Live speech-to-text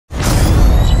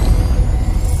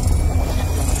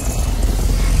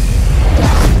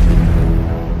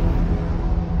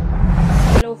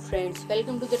friends,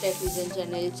 welcome to the Tech Vision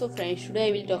channel. So friends, today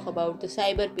I will talk about the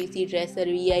CyberPC Tracer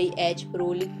VI H Pro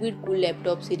Liquid Cool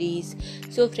Laptop series.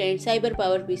 So friends,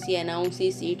 CyberPowerPC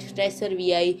announces its Tracer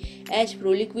VI H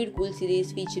Pro Liquid Cool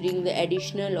series featuring the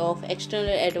addition of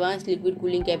external advanced liquid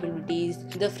cooling capabilities.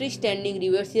 The freestanding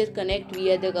reverser connect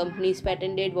via the company's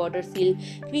patented water seal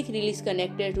quick release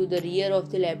connector to the rear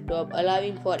of the laptop,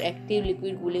 allowing for active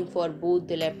liquid cooling for both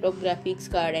the laptop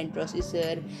graphics card and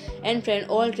processor. And friend,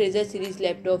 all Tracer series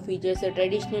laptop features a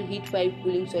traditional heat pipe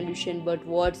cooling solution, but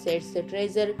what sets the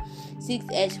Tracer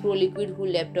 6H Pro liquid cool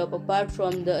laptop apart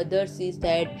from the others is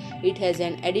that it has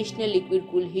an additional liquid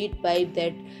cool heat pipe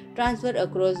that transfer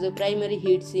across the primary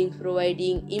heat sinks,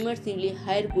 providing immersively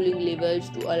higher cooling levels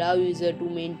to allow user to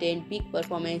maintain peak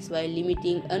performance while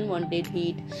limiting unwanted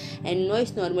heat and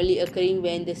noise normally occurring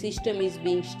when the system is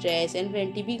being stressed. And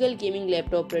when typical gaming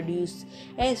laptop produce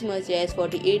as much as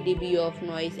 48 dB of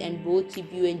noise, and both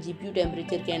CPU and GPU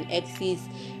temperature can exceed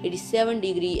 87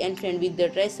 degree. And friend, with the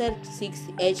Tracer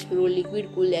 6H Pro liquid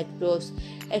cool laptop's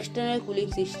external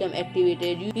cooling system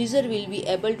activated, user will be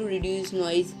able to reduce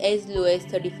noise as low as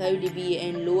 35 dB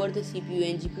and lower the CPU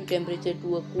and GPU temperature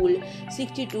to a cool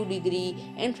 62 degree.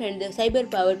 And friend, the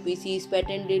CyberPowerPC's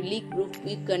patented leak-proof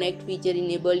quick connect feature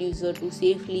enable user to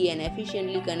safely and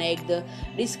efficiently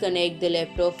disconnect the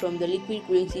laptop from the liquid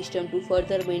cooling system to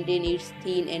further maintain its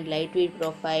thin and lightweight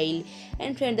profile.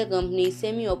 And friend, the company's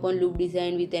semi-open loop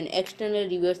design with an external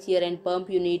reverser and pump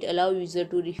unit allow user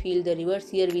to refill the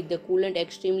reverser with the coolant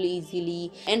extremely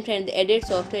easily. And friend, the added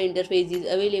software interface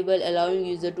is available, allowing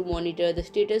user to monitor the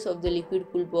status of the liquid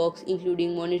cool box,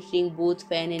 including monitoring both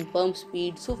fan and pump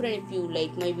speed. So friend, if you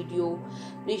like my video,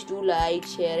 please do like,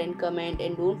 share and comment,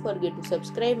 and don't forget to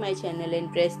subscribe my channel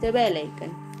and press the bell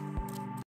icon.